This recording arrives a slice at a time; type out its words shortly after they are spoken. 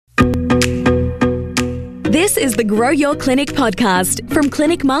is the Grow Your Clinic podcast from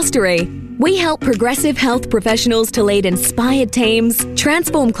Clinic Mastery. We help progressive health professionals to lead inspired teams,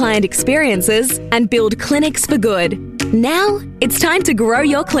 transform client experiences, and build clinics for good. Now, it's time to grow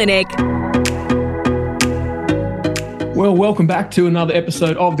your clinic. Well, welcome back to another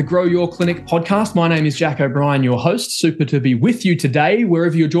episode of the Grow Your Clinic podcast. My name is Jack O'Brien, your host. Super to be with you today,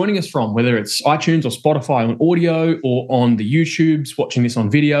 wherever you're joining us from, whether it's iTunes or Spotify on audio or on the YouTubes, watching this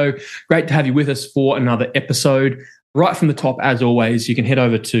on video. Great to have you with us for another episode. Right from the top, as always, you can head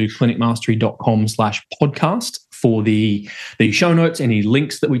over to clinicmastery.com/podcast for the show notes, any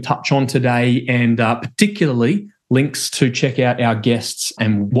links that we touch on today, and particularly links to check out our guests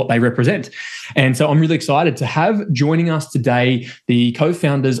and what they represent. And so I'm really excited to have joining us today the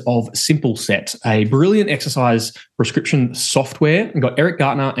co-founders of Simple Set, a brilliant exercise prescription software. I've got Eric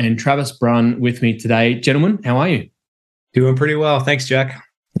Gartner and Travis Brunn with me today. Gentlemen, how are you? Doing pretty well. Thanks, Jack.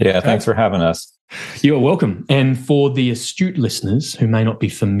 Yeah, thanks for having us. You're welcome. And for the astute listeners who may not be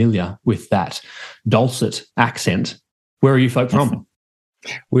familiar with that dulcet accent, where are you folk from?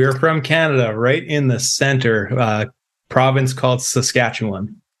 We're from Canada, right in the center, province called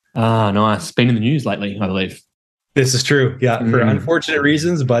Saskatchewan. Ah, nice. Been in the news lately, I believe. This is true. Yeah, for unfortunate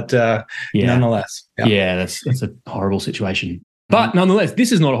reasons, but nonetheless. Yeah, that's a horrible situation. But nonetheless,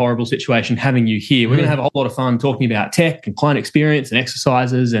 this is not a horrible situation having you here. We're going to have a whole lot of fun talking about tech and client experience and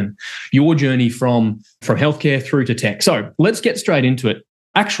exercises and your journey from healthcare through to tech. So let's get straight into it.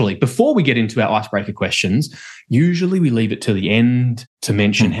 Actually, before we get into our icebreaker questions, usually we leave it to the end to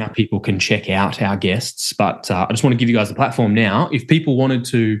mention how people can check out our guests. But I just want to give you guys the platform now. If people wanted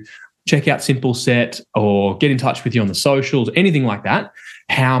to check out Simple Set or get in touch with you on the socials, anything like that,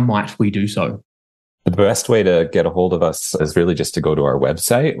 how might we do so? The best way to get a hold of us is really just to go to our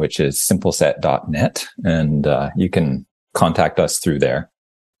website, which is simpleset.net, and you can contact us through there.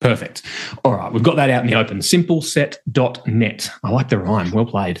 Perfect. All right, we've got that out in the open. Simpleset.net. I like the rhyme. Well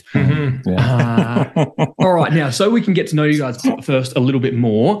played. Yeah. All right, now, so we can get to know you guys first a little bit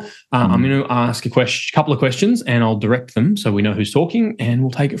more, I'm going to ask a couple of questions and I'll direct them so we know who's talking and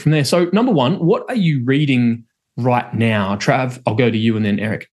we'll take it from there. So number one, what are you reading right now? Trav, I'll go to you and then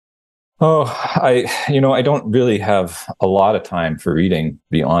Eric. Oh, I don't really have a lot of time for reading, to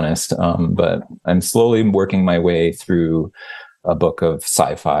be honest, but I'm slowly working my way through a book of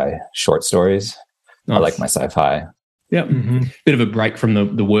sci-fi short stories. Nice. I like my sci-fi. Yeah. Bit of a break from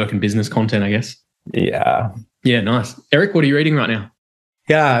the work and business content, I guess. Yeah. Yeah, nice. Eric, what are you reading right now?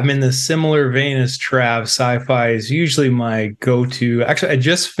 Yeah, I'm in the similar vein as Trav. Sci-fi is usually my go-to. Actually, I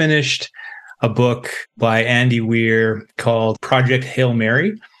just finished a book by Andy Weir called Project Hail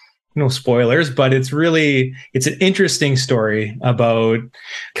Mary. No spoilers, but it's an interesting story about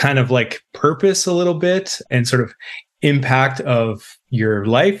kind of like purpose a little bit and sort of impact of your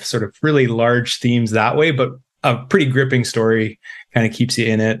life, sort of really large themes that way, but a pretty gripping story kind of keeps you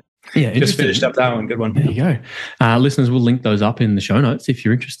in it. Yeah, just finished up that one. Good one. There you go. Listeners, will link those up in the show notes if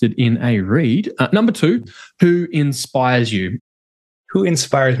you're interested in a read. Number two, who inspires you? Who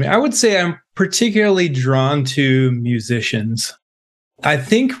inspires me? I would say I'm particularly drawn to musicians. I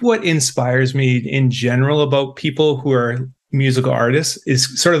think what inspires me in general about people who are musical artists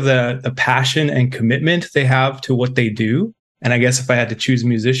is sort of the passion and commitment they have to what they do. And I guess if I had to choose a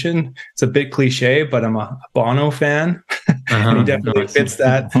musician, it's a bit cliche, but I'm a Bono fan. And he definitely fits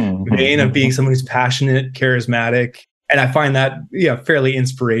that vein of being someone who's passionate, charismatic. And I find that fairly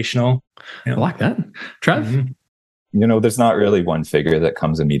inspirational. I like that. Trav? There's not really one figure that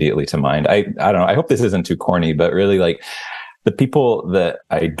comes immediately to mind. I don't know. I hope this isn't too corny, but really like the people that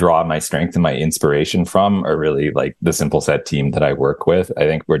I draw my strength and my inspiration from are really like the Simple Set team that I work with. I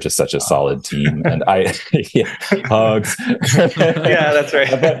think we're just such a solid team, and hugs. Yeah, that's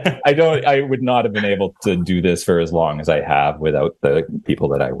right. But I would not have been able to do this for as long as I have without the people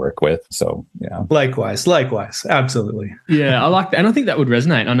that I work with. So yeah. Likewise. Absolutely. Yeah, I like that. And I think that would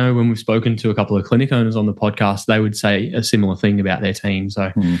resonate. I know when we've spoken to a couple of clinic owners on the podcast, they would say a similar thing about their team.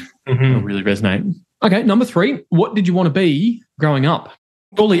 So it'll really resonate. Okay, number three, what did you want to be growing up?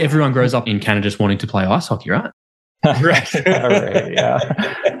 Surely everyone grows up in Canada just wanting to play ice hockey, right? Right. Yeah.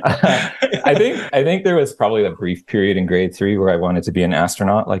 I think there was probably a brief period in grade 3 where I wanted to be an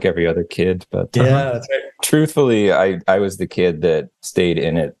astronaut like every other kid. But that's right. Truthfully, I was the kid that stayed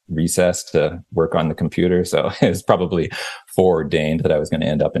in at recess to work on the computer. So it was probably foreordained that I was going to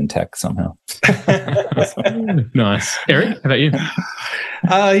end up in tech somehow. Nice. Eric, how about you?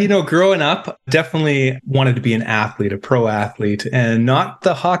 Growing up, definitely wanted to be an athlete, a pro athlete, and not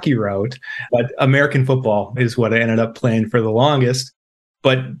the hockey route, but American football is what I ended up playing for the longest.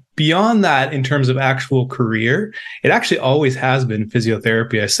 But beyond that, in terms of actual career, it actually always has been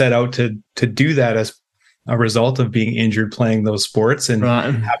physiotherapy. I set out to do that as a result of being injured playing those sports and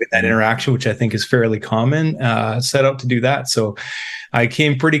having that interaction, which I think is fairly common, set out to do that. So I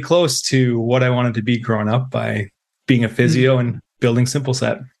came pretty close to what I wanted to be growing up by being a physio and building Simple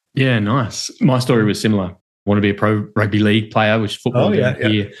Set. Yeah, nice. My story was similar. I want to be a pro rugby league player, which is football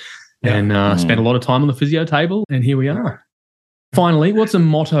here, and spent a lot of time on the physio table, and here we are. Finally, what's a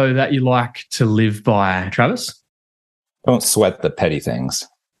motto that you like to live by, Travis? Don't sweat the petty things.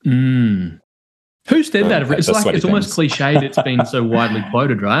 Who said that? It's like it's almost cliched. It's been so widely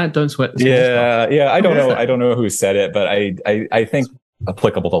quoted, right? Don't sweat. Yeah. I don't know. I don't know who said it, but I think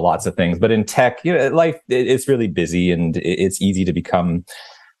applicable to lots of things. But in tech, life it's really busy, and it's easy to become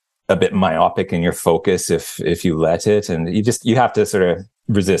a bit myopic in your focus if you let it, and you have to sort of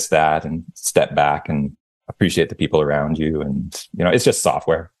resist that and step back and appreciate the people around you, and it's just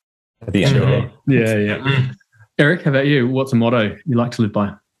software at the end of the day. Yeah. Eric, how about you? What's a motto you like to live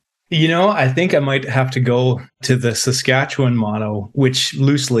by? I think I might have to go to the Saskatchewan motto, which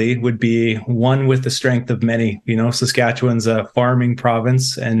loosely would be one with the strength of many. Saskatchewan's a farming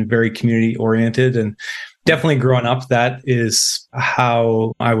province and very community oriented, and definitely growing up, that is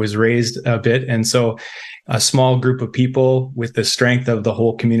how I was raised a bit. And so a small group of people with the strength of the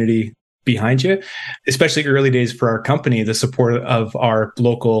whole community behind you, especially early days for our company, the support of our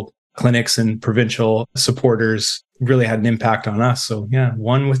local clinics and provincial supporters really had an impact on us. So yeah,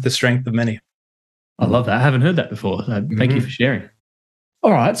 one with the strength of many. I love that. I haven't heard that before. Thank you for sharing.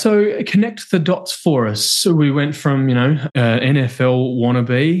 All right. So connect the dots for us. So we went from, NFL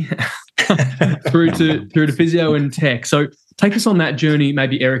wannabe through to physio and tech. So take us on that journey,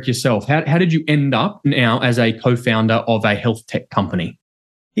 maybe Eric yourself. How did you end up now as a co-founder of a health tech company?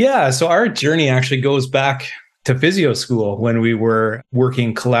 Yeah. So our journey actually goes back to physio school when we were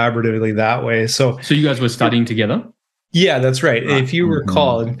working collaboratively that way. So you guys were studying together? Yeah, that's right. If you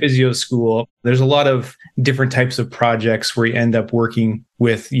recall, in physio school, there's a lot of different types of projects where you end up working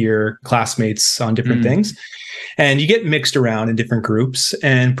with your classmates on different things. And you get mixed around in different groups.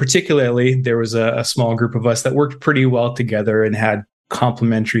 And particularly, there was a small group of us that worked pretty well together and had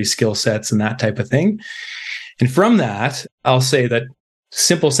complementary skill sets and that type of thing. And from that, I'll say that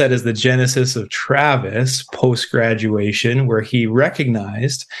Simple Set is the genesis of Travis post-graduation, where he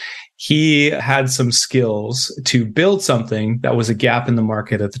recognized he had some skills to build something that was a gap in the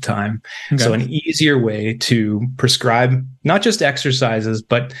market at the time. Okay. So an easier way to prescribe not just exercises,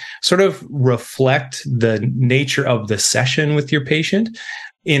 but sort of reflect the nature of the session with your patient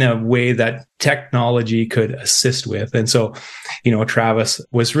in a way that technology could assist with. And so, Travis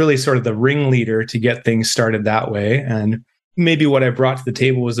was really sort of the ringleader to get things started that way. And maybe what I brought to the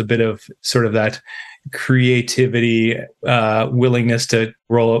table was a bit of sort of that creativity, willingness to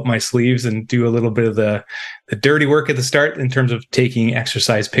roll up my sleeves and do a little bit of the dirty work at the start in terms of taking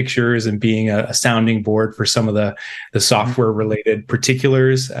exercise pictures and being a sounding board for some of the software related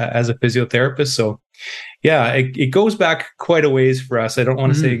particulars as a physiotherapist. So yeah, it goes back quite a ways for us. I don't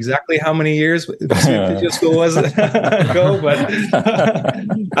want to say exactly how many years physio school was ago,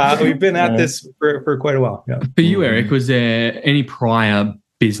 but we've been at this for quite a while. Yeah. For you, Eric, was there any prior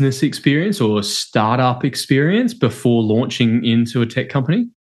business experience or startup experience before launching into a tech company?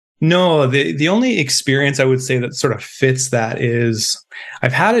 No, the only experience I would say that sort of fits that is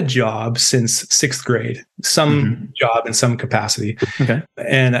I've had a job since 6th grade, some job in some capacity. Okay.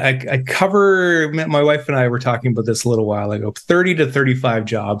 And I cover, my wife and I were talking about this a little while ago, 30 to 35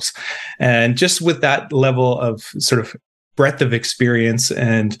 jobs. And just with that level of sort of breadth of experience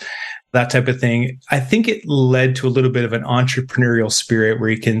and that type of thing, I think it led to a little bit of an entrepreneurial spirit where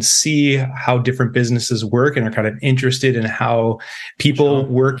you can see how different businesses work and are kind of interested in how people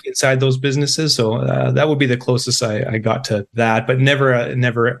work inside those businesses. So that would be the closest I got to that, but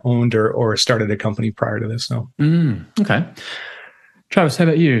never owned or started a company prior to this. No. Okay. Travis, how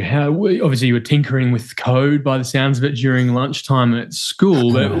about you? Obviously, you were tinkering with code by the sounds of it during lunchtime at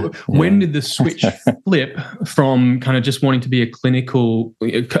school. But when did the switch flip from kind of just wanting to be a clinician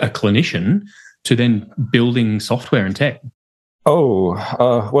to then building software and tech?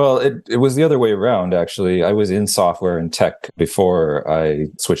 Well, it was the other way around, actually. I was in software and tech before I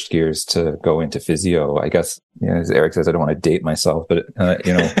switched gears to go into physio. I guess, as Eric says, I don't want to date myself, but, I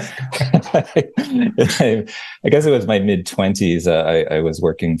guess it was my mid-20s. I was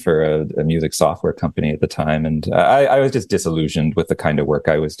working for a music software company at the time, and I was just disillusioned with the kind of work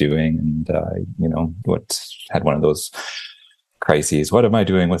I was doing, and, had one of those crises. What am I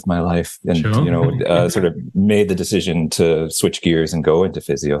doing with my life? And, sort of made the decision to switch gears and go into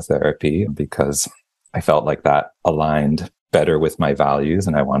physiotherapy because I felt like that aligned better with my values.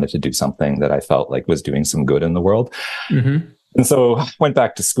 And I wanted to do something that I felt like was doing some good in the world. And so I went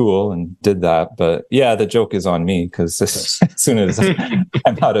back to school and did that. But yeah, the joke is on me because as soon as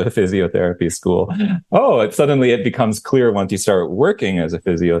I'm out of physiotherapy school, suddenly it becomes clear once you start working as a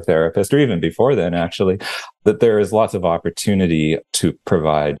physiotherapist, or even before then, actually, that there is lots of opportunity to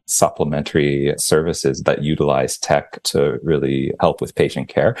provide supplementary services that utilize tech to really help with patient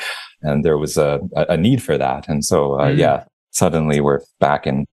care. And there was a need for that. And so, suddenly we're back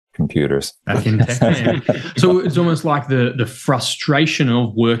in computers. Back in tech. So it's almost like the frustration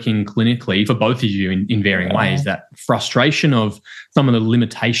of working clinically for both of you in varying ways, that frustration of some of the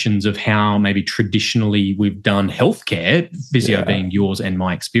limitations of how maybe traditionally we've done healthcare, physio being yours and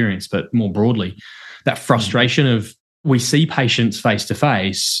my experience, but more broadly, that frustration of we see patients face to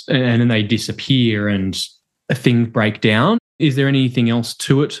face and then they disappear and things break down. Is there anything else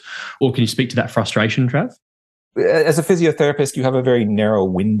to it? Or can you speak to that frustration, Trav? As a physiotherapist, you have a very narrow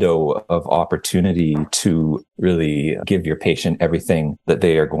window of opportunity to really give your patient everything that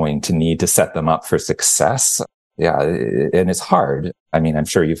they are going to need to set them up for success. Yeah, and it's hard. I mean, I'm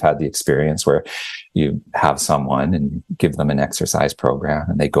sure you've had the experience where you have someone and give them an exercise program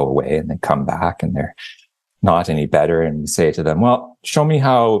and they go away and they come back and they're not any better. And you say to them, well, show me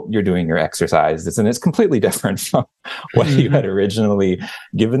how you're doing your exercises. And it's completely different from what you had originally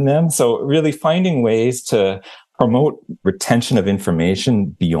given them. So really finding ways to promote retention of information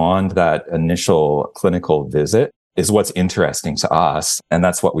beyond that initial clinical visit is what's interesting to us. And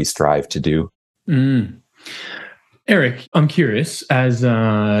that's what we strive to do. Eric, I'm curious, as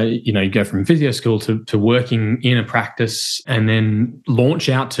you go from physio school to working in a practice and then launch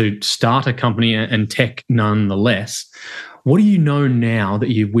out to start a company and tech nonetheless. What do you know now that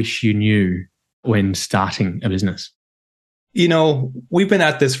you wish you knew when starting a business? We've been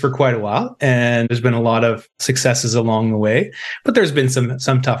at this for quite a while and there's been a lot of successes along the way, but there's been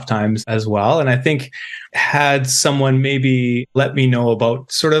some tough times as well. And I think had someone maybe let me know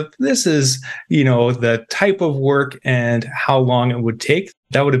about sort of this is, the type of work and how long it would take,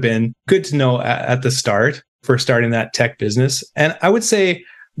 that would have been good to know at the start for starting that tech business. And I would say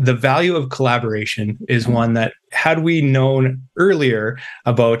the value of collaboration is one that had we known earlier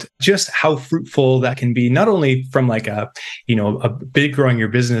about just how fruitful that can be, not only from like a big growing your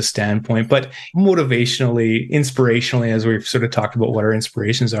business standpoint, but motivationally, inspirationally, as we've sort of talked about what our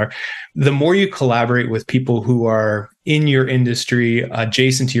inspirations are, the more you collaborate with people who are in your industry,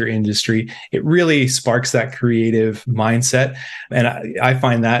 adjacent to your industry, it really sparks that creative mindset. And I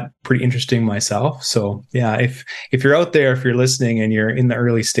find that pretty interesting myself. So yeah, if you're out there, if you're listening and you're in the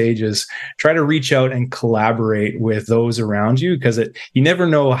early stages, try to reach out and collaborate with those around you, because you never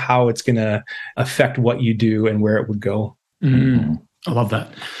know how it's going to affect what you do and where it would go. I love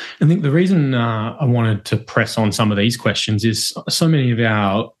that. I think the reason I wanted to press on some of these questions is so many of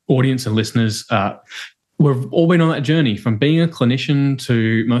our audience and listeners, we've all been on that journey from being a clinician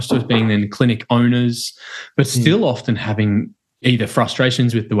to most of us being then clinic owners, but still often having either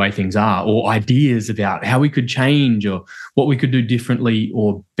frustrations with the way things are or ideas about how we could change or what we could do differently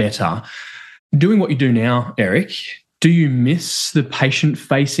or better. Doing what you do now, Eric, do you miss the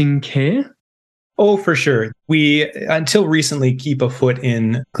patient-facing care? Oh, for sure. We, until recently, keep a foot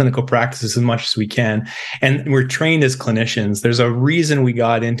in clinical practices as much as we can. And we're trained as clinicians. There's a reason we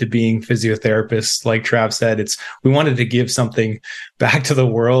got into being physiotherapists. Like Trav said, we wanted to give something back to the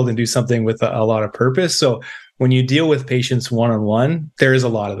world and do something with a lot of purpose. So when you deal with patients one-on-one, there is a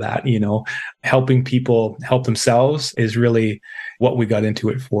lot of that, helping people help themselves is really what we got into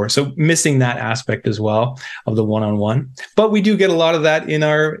it for. So missing that aspect as well of the one-on-one. But we do get a lot of that in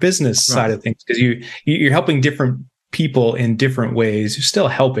our business side of things, because you're helping different people in different ways. You're still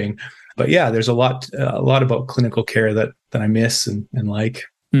helping. But yeah, there's a lot about clinical care that I miss and like.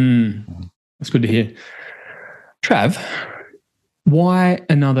 That's good to hear. Trav, why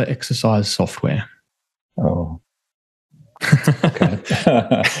another exercise software? Oh. Okay.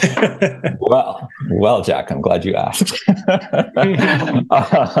 Well, Jack, I'm glad you asked.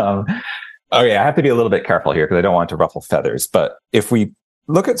 Okay, I have to be a little bit careful here because I don't want to ruffle feathers. But if we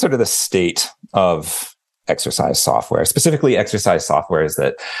look at sort of the state of exercise software, specifically exercise softwares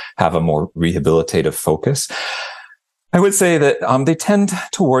that have a more rehabilitative focus, I would say that they tend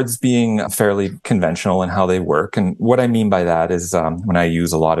towards being fairly conventional in how they work. And what I mean by that is when I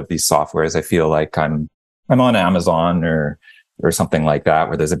use a lot of these softwares, I feel like I'm on Amazon or something like that,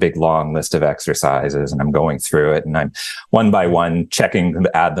 where there's a big long list of exercises and I'm going through it and I'm one by one checking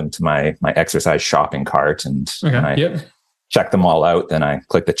to add them to my exercise shopping cart. And I check them all out. Then I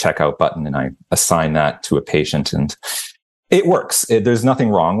click the checkout button and I assign that to a patient and it works. There's nothing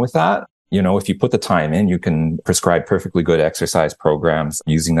wrong with that. If you put the time in, you can prescribe perfectly good exercise programs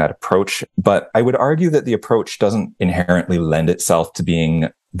using that approach. But I would argue that the approach doesn't inherently lend itself to being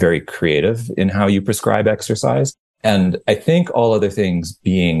very creative in how you prescribe exercise. And I think all other things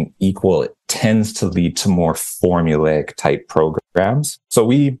being equal, it tends to lead to more formulaic type programs. So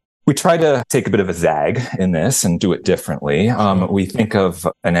we try to take a bit of a zag in this and do it differently. We think of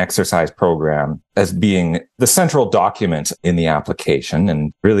an exercise program as being the central document in the application.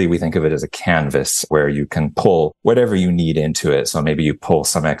 And really, we think of it as a canvas where you can pull whatever you need into it. So maybe you pull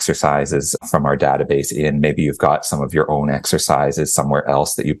some exercises from our database in. Maybe you've got some of your own exercises somewhere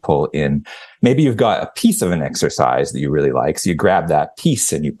else that you pull in. Maybe you've got a piece of an exercise that you really like. So you grab that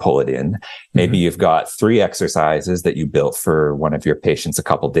piece and you pull it in. Maybe you've got 3 exercises that you built for one of your patients a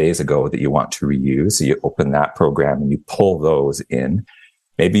couple days ago that you want to reuse. So you open that program and you pull those in.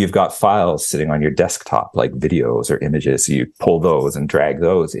 Maybe you've got files sitting on your desktop, like videos or images. So you pull those and drag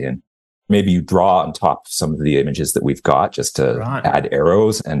those in. Maybe you draw on top of some of the images that we've got just to add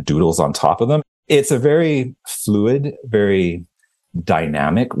arrows and doodles on top of them. It's a very fluid, very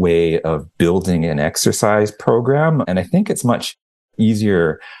dynamic way of building an exercise program. And I think it's much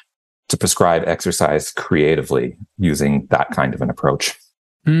easier to prescribe exercise creatively using that kind of an approach.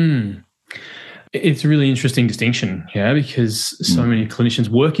 It's a really interesting distinction, because so many clinicians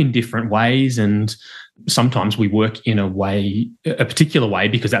work in different ways, and sometimes we work in a particular way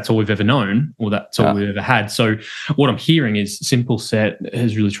because that's all we've ever known or that's all we've ever had. So what I'm hearing is Simple Set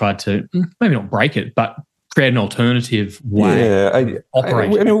has really tried to maybe not break it, but create an alternative way of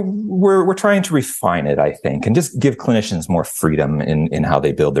operating. I mean, we're trying to refine it, I think, and just give clinicians more freedom in how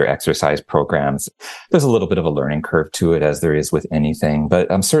they build their exercise programs. There's a little bit of a learning curve to it, as there is with anything, but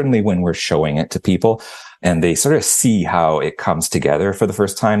certainly when we're showing it to people and they sort of see how it comes together for the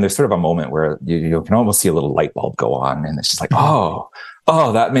first time, there's sort of a moment where you can almost see a little light bulb go on, and it's just like, oh,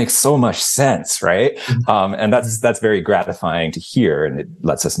 that makes so much sense, right? And that's very gratifying to hear, and it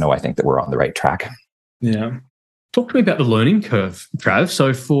lets us know, I think, that we're on the right track. Yeah. Talk to me about the learning curve, Trav.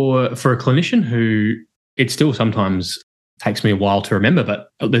 So for a clinician who it still sometimes takes me a while to remember, but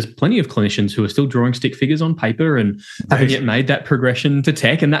there's plenty of clinicians who are still drawing stick figures on paper and haven't yet made that progression to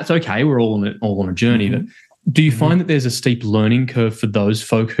tech, and that's okay. We're all on a journey. But do you find that there's a steep learning curve for those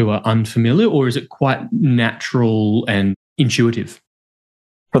folk who are unfamiliar, or is it quite natural and intuitive?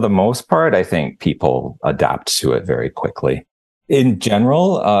 For the most part, I think people adapt to it very quickly. In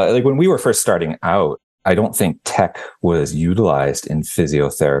general, like when we were first starting out, I don't think tech was utilized in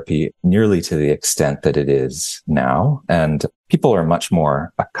physiotherapy nearly to the extent that it is now. And people are much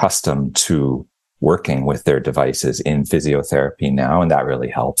more accustomed to working with their devices in physiotherapy now, and that really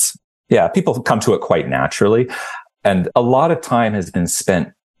helps. Yeah, people come to it quite naturally. And a lot of time has been spent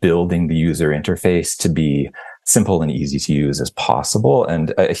building the user interface to be simple and easy to use as possible.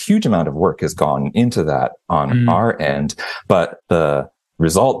 And a huge amount of work has gone into that on our end. But the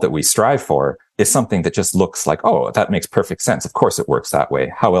result that we strive for is something that just looks like, oh, that makes perfect sense. Of course it works that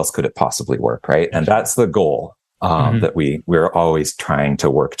way. How else could it possibly work, right? And that's the goal that we're always trying to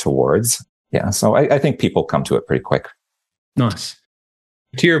work towards. Yeah, so I think people come to it pretty quick. Nice.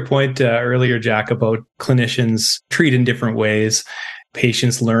 To your point earlier, Jack, about clinicians treat in different ways,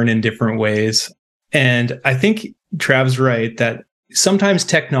 patients learn in different ways. And I think Trav's right that sometimes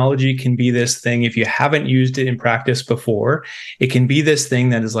technology can be this thing, if you haven't used it in practice before, it can be this thing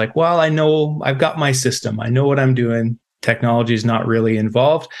that is like, well, I know I've got my system. I know what I'm doing. Technology is not really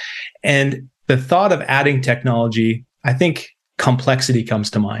involved. And the thought of adding technology, I think complexity comes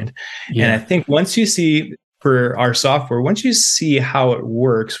to mind. Yeah. And I think once you see for our software, once you see how it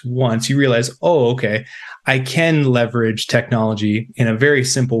works, once you realize, oh, okay, I can leverage technology in a very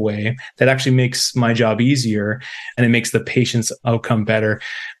simple way that actually makes my job easier and it makes the patient's outcome better.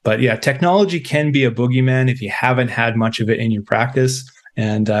 But yeah, technology can be a boogeyman if you haven't had much of it in your practice.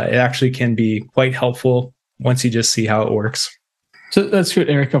 And it actually can be quite helpful once you just see how it works. So that's good,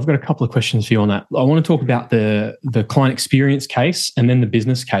 Eric. I've got a couple of questions for you on that. I want to talk about the client experience case and then the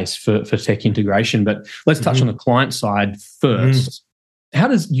business case for tech integration. But let's touch on the client side first. How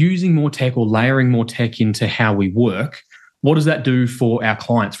does using more tech or layering more tech into how we work, what does that do for our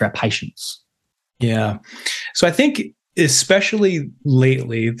clients, for our patients? Yeah. So I think especially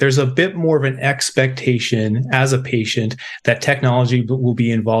lately, there's a bit more of an expectation as a patient that technology will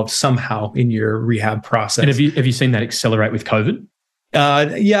be involved somehow in your rehab process. And have you seen that accelerate with COVID?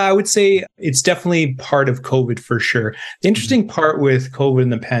 Yeah, I would say it's definitely part of COVID for sure. The interesting part with COVID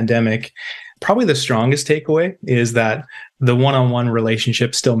and the pandemic, probably the strongest takeaway is that the one-on-one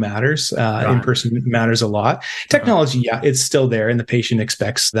relationship still matters. Right. In-person matters a lot. Technology, yeah, it's still there, and the patient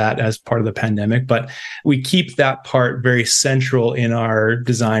expects that as part of the pandemic. But we keep that part very central in our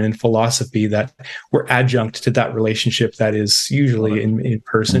design and philosophy, that we're adjunct to that relationship that is usually in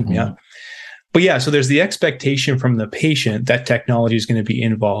person. Mm-hmm. Yeah. But yeah, so there's the expectation from the patient that technology is going to be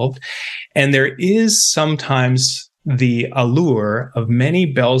involved. And there is sometimes the allure of many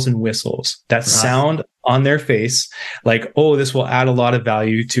bells and whistles that sound on their face like, oh, this will add a lot of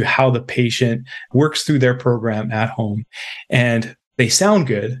value to how the patient works through their program at home. And they sound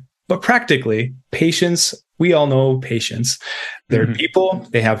good, but practically, patients, we all know patients. They're people,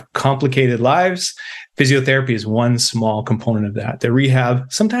 they have complicated lives. Physiotherapy is one small component of that. The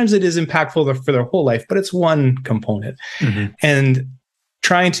rehab, sometimes it is impactful for their whole life, but it's one component. And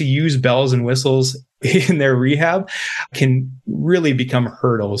trying to use bells and whistles in their rehab can really become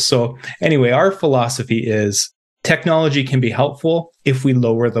hurdles. So anyway, our philosophy is technology can be helpful if we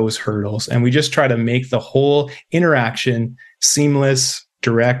lower those hurdles. And we just try to make the whole interaction seamless,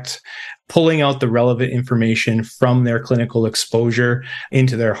 direct, pulling out the relevant information from their clinical exposure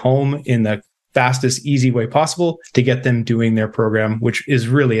into their home in the fastest, easy way possible to get them doing their program, which is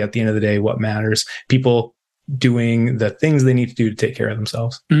really, at the end of the day, what matters. People doing the things they need to do to take care of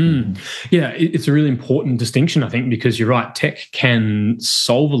themselves. Yeah, it's a really important distinction, I think, because you're right, tech can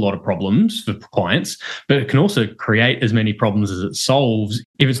solve a lot of problems for clients, but it can also create as many problems as it solves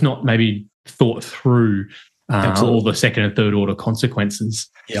if it's not maybe thought through all the second and third order consequences.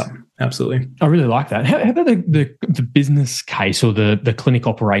 Yeah, absolutely. I really like that. How about the business case or the clinic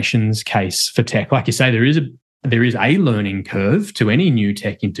operations case for tech? Like you say, there is a learning curve to any new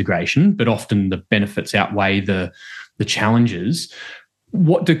tech integration, but often the benefits outweigh the challenges.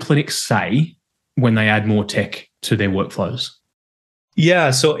 What do clinics say when they add more tech to their workflows?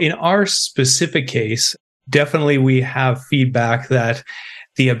 Yeah, so in our specific case, definitely we have feedback that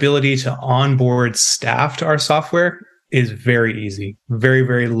the ability to onboard staff to our software is very easy, very,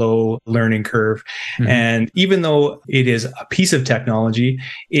 very low learning curve. And even though it is a piece of technology,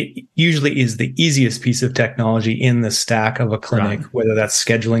 it usually is the easiest piece of technology in the stack of a clinic, whether that's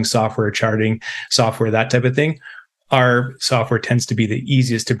scheduling software, charting software, that type of thing. Our software tends to be the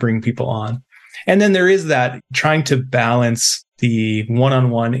easiest to bring people on. And then there is that trying to balance the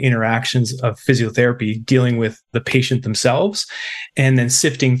one-on-one interactions of physiotherapy, dealing with the patient themselves, and then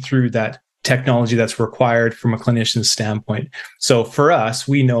sifting through that technology that's required from a clinician's standpoint. So for us,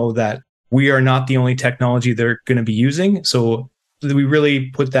 we know that we are not the only technology they're going to be using. So we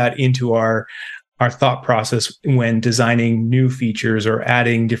really put that into our thought process when designing new features or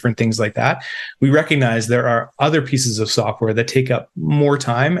adding different things like that. We recognize there are other pieces of software that take up more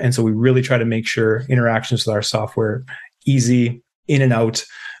time. And so we really try to make sure interactions with our software easy, in and out,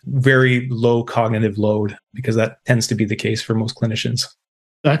 very low cognitive load, because that tends to be the case for most clinicians.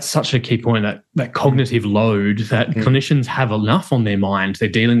 That's such a key point, that cognitive load that clinicians have enough on their mind. They're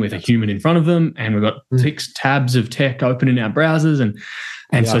dealing with a human in front of them, and we've got 6 tabs of tech open in our browsers.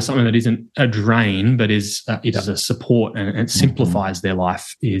 And so something that isn't a drain, but is a support and it simplifies their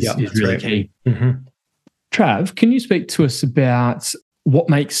life is really key. Trav, can you speak to us about what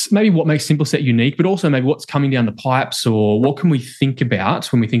makes SimpleSet unique, but also maybe what's coming down the pipes, or what can we think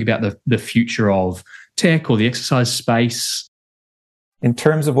about when we think about the future of tech or the exercise space? In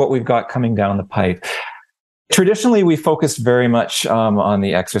terms of what we've got coming down the pipe, traditionally we focused very much on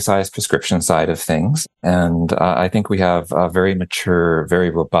the exercise prescription side of things. And I think we have a very mature,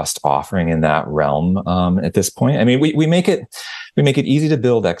 very robust offering in that realm at this point. I mean, we make it easy to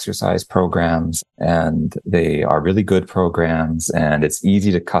build exercise programs, and they are really good programs, and it's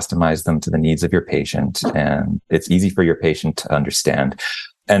easy to customize them to the needs of your patient, and it's easy for your patient to understand.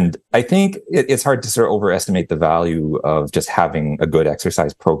 And I think it's hard to sort of overestimate the value of just having a good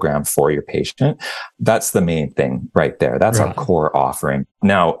exercise program for your patient. That's the main thing right there. That's our core offering.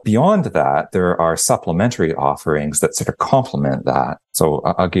 Now, beyond that, there are supplementary offerings that sort of complement that. So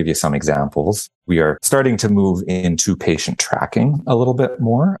I'll give you some examples. We are starting to move into patient tracking a little bit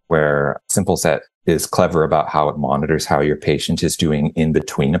more, where SimpleSet is clever about how it monitors how your patient is doing in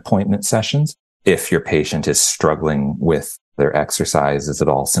between appointment sessions. If your patient is struggling with their exercises at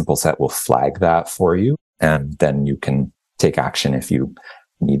all, SimpleSet will flag that for you, and then you can take action if you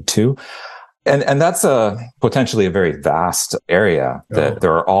need to. And that's potentially a very vast area that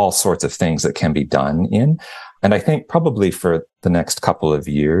there are all sorts of things that can be done in. And I think probably for the next couple of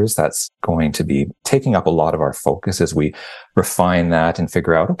years, that's going to be taking up a lot of our focus as we refine that and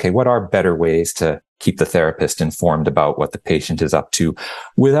figure out, okay, what are better ways to keep the therapist informed about what the patient is up to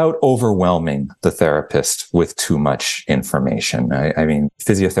without overwhelming the therapist with too much information. I mean,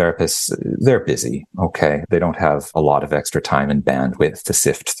 physiotherapists, they're busy. Okay. They don't have a lot of extra time and bandwidth to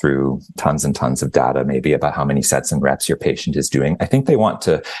sift through tons and tons of data, maybe about how many sets and reps your patient is doing. I think they want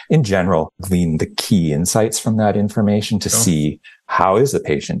to, in general, glean the key insights from that information to see how is the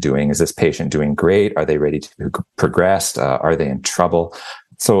patient doing? Is this patient doing great? Are they ready to progress? Are they in trouble?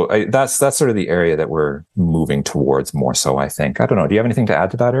 So that's sort of the area that we're moving towards more so, I think. I don't know. Do you have anything to add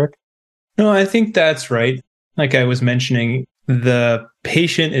to that, Eric? No, I think that's right. Like I was mentioning, the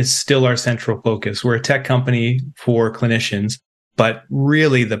patient is still our central focus. We're a tech company for clinicians, but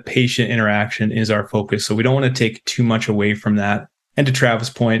really the patient interaction is our focus. So we don't want to take too much away from that. And to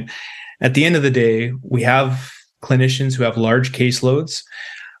Travis' point, at the end of the day, we have clinicians who have large caseloads.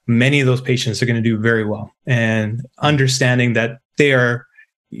 Many of those patients are going to do very well. And understanding that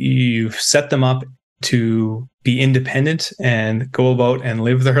you've set them up to be independent and go about and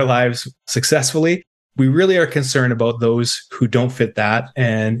live their lives successfully. We really are concerned about those who don't fit that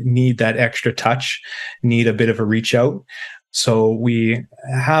and need that extra touch, need a bit of a reach out. So we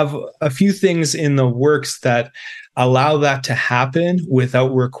have a few things in the works that allow that to happen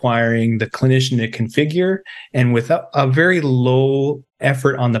without requiring the clinician to configure and with a very low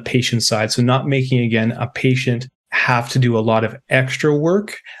effort on the patient side. So not making, again, a patient have to do a lot of extra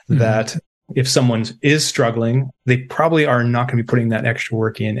work that if someone is struggling, they probably are not going to be putting that extra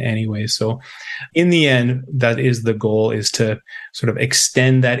work in anyway. So in the end, that is the goal, is to sort of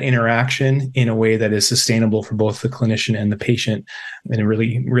extend that interaction in a way that is sustainable for both the clinician and the patient in a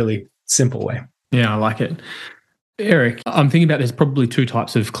really, really simple way. Yeah, I like it. Eric, I'm thinking about there's probably two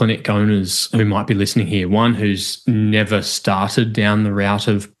types of clinic owners who might be listening here. One who's never started down the route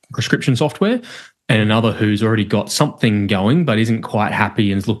of prescription software, and another who's already got something going but isn't quite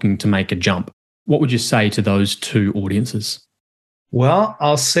happy and is looking to make a jump. What would you say to those two audiences? Well,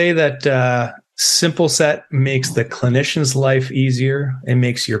 I'll say that Simple Set makes the clinician's life easier. It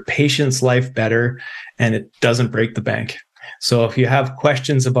makes your patient's life better, and it doesn't break the bank. So if you have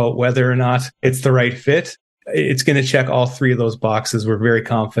questions about whether or not it's the right fit, it's going to check all three of those boxes. We're very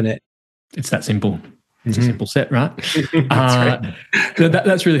confident. It's that simple. It's a simple set, right? That's right.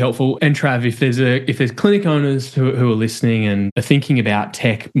 That's really helpful. And Trav, if there's clinic owners who are listening and are thinking about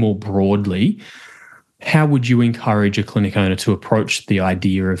tech more broadly, how would you encourage a clinic owner to approach the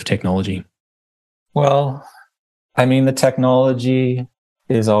idea of technology? Well, I mean, the technology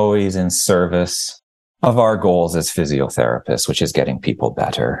is always in service of our goals as physiotherapists, which is getting people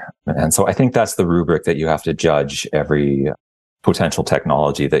better. And so I think that's the rubric that you have to judge every potential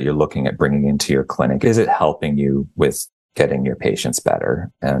technology that you're looking at bringing into your clinic. Is it helping you with getting your patients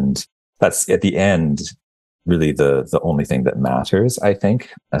better? And that's at the end, really the only thing that matters, I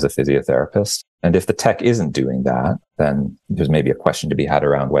think, as a physiotherapist. And if the tech isn't doing that, then there's maybe a question to be had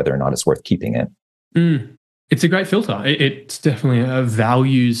around whether or not it's worth keeping it. It's a great filter. It's definitely a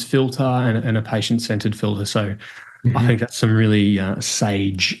values filter and a patient-centered filter. So I think that's some really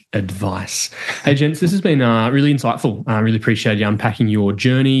sage advice. Hey, gents, this has been really insightful. I really appreciate you unpacking your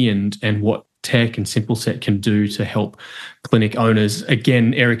journey and what tech and Simple Set can do to help clinic owners.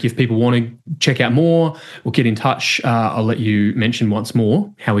 Again, Eric, if people want to check out more or get in touch, I'll let you mention once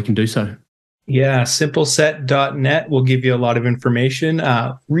more how we can do so. Yeah, simpleset.net will give you a lot of information.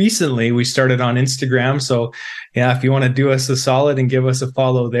 Recently, we started on Instagram. So yeah, if you want to do us a solid and give us a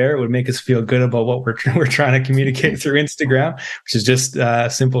follow there, it would make us feel good about what we're trying to communicate through Instagram, which is just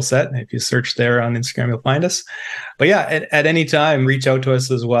Simple Set. If you search there on Instagram, you'll find us. But yeah, at any time, reach out to us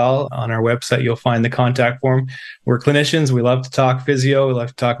as well. On our website, you'll find the contact form. We're clinicians. We love to talk physio. We love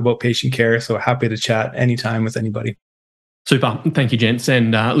to talk about patient care. So happy to chat anytime with anybody. Super. Thank you, gents.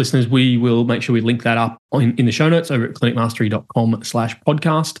 And listeners, we will make sure we link that up in the show notes over at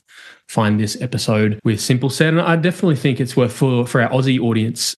clinicmastery.com/podcast. Find this episode with Simple Set. And I definitely think it's worth for our Aussie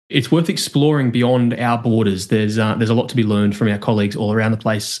audience, it's worth exploring beyond our borders. There's a lot to be learned from our colleagues all around the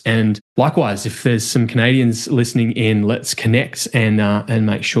place. And likewise, if there's some Canadians listening in, let's connect and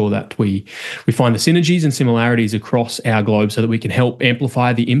make sure that we find the synergies and similarities across our globe so that we can help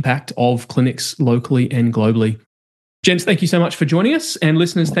amplify the impact of clinics locally and globally. Gents, thank you so much for joining us. And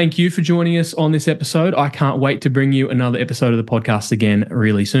listeners, thank you for joining us on this episode. I can't wait to bring you another episode of the podcast again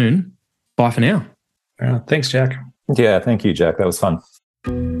really soon. Bye for now. Thanks, Jack. Yeah, thank you, Jack. That was fun.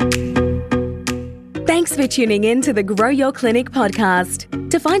 Thanks for tuning in to the Grow Your Clinic podcast.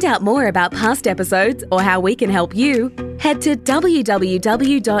 To find out more about past episodes or how we can help you, head to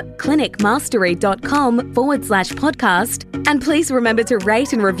www.clinicmastery.com/podcast. And please remember to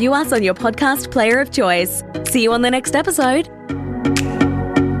rate and review us on your podcast player of choice. See you on the next episode.